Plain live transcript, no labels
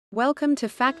Welcome to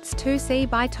Facts 2C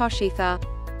by Toshitha.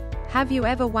 Have you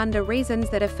ever wondered reasons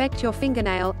that affect your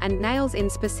fingernail and nails in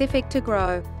specific to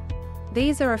grow?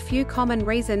 These are a few common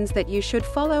reasons that you should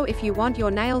follow if you want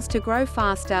your nails to grow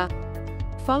faster.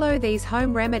 Follow these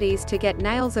home remedies to get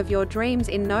nails of your dreams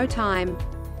in no time.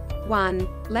 1.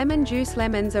 Lemon juice.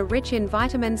 Lemons are rich in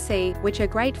vitamin C, which are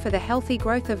great for the healthy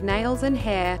growth of nails and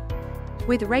hair.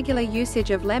 With regular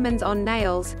usage of lemons on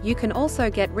nails, you can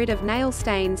also get rid of nail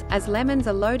stains, as lemons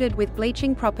are loaded with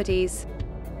bleaching properties.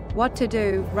 What to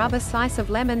do: rub a slice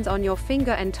of lemons on your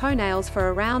finger and toenails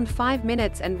for around 5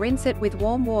 minutes and rinse it with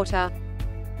warm water.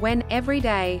 When? Every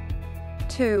day.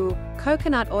 2.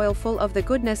 Coconut oil. Full of the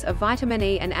goodness of vitamin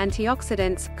E and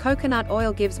antioxidants, coconut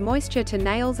oil gives moisture to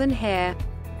nails and hair.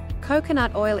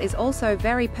 Coconut oil is also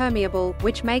very permeable,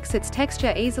 which makes its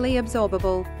texture easily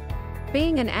absorbable.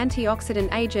 Being an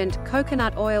antioxidant agent,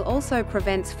 coconut oil also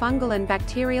prevents fungal and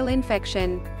bacterial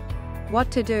infection. What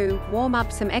to do: warm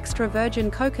up some extra virgin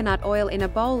coconut oil in a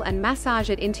bowl and massage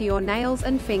it into your nails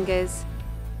and fingers.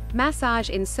 Massage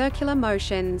in circular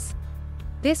motions.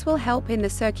 This will help in the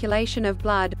circulation of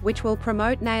blood, which will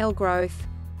promote nail growth.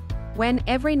 When?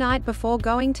 Every night before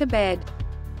going to bed.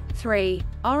 3.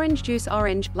 Orange juice.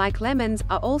 Orange, like lemons,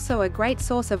 are also a great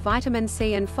source of vitamin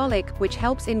C and folic, which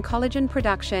helps in collagen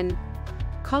production.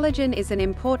 Collagen is an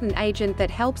important agent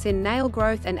that helps in nail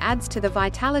growth and adds to the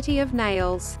vitality of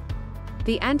nails.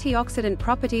 The antioxidant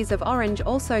properties of orange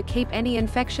also keep any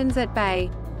infections at bay.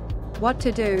 What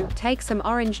to do: take some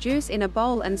orange juice in a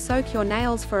bowl and soak your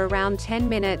nails for around 10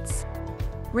 minutes.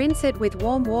 Rinse it with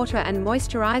warm water and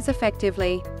moisturize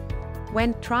effectively.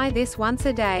 When? Try this once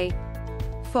a day.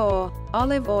 4.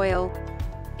 Olive oil.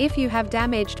 If you have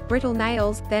damaged, brittle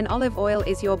nails, then olive oil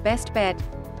is your best bet.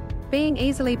 Being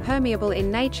easily permeable in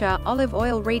nature, olive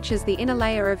oil reaches the inner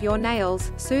layer of your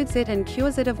nails, soothes it and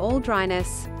cures it of all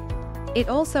dryness. It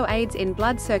also aids in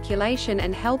blood circulation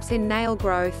and helps in nail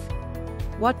growth.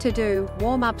 What to do: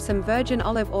 warm up some virgin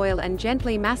olive oil and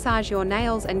gently massage your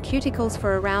nails and cuticles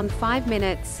for around 5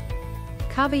 minutes.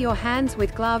 Cover your hands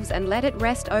with gloves and let it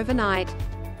rest overnight.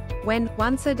 When?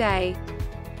 Once a day.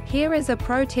 Here is a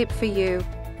pro tip for you.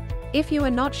 If you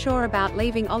are not sure about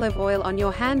leaving olive oil on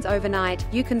your hands overnight,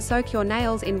 you can soak your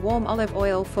nails in warm olive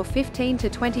oil for 15 to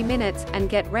 20 minutes, and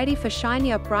get ready for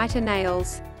shinier, brighter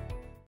nails.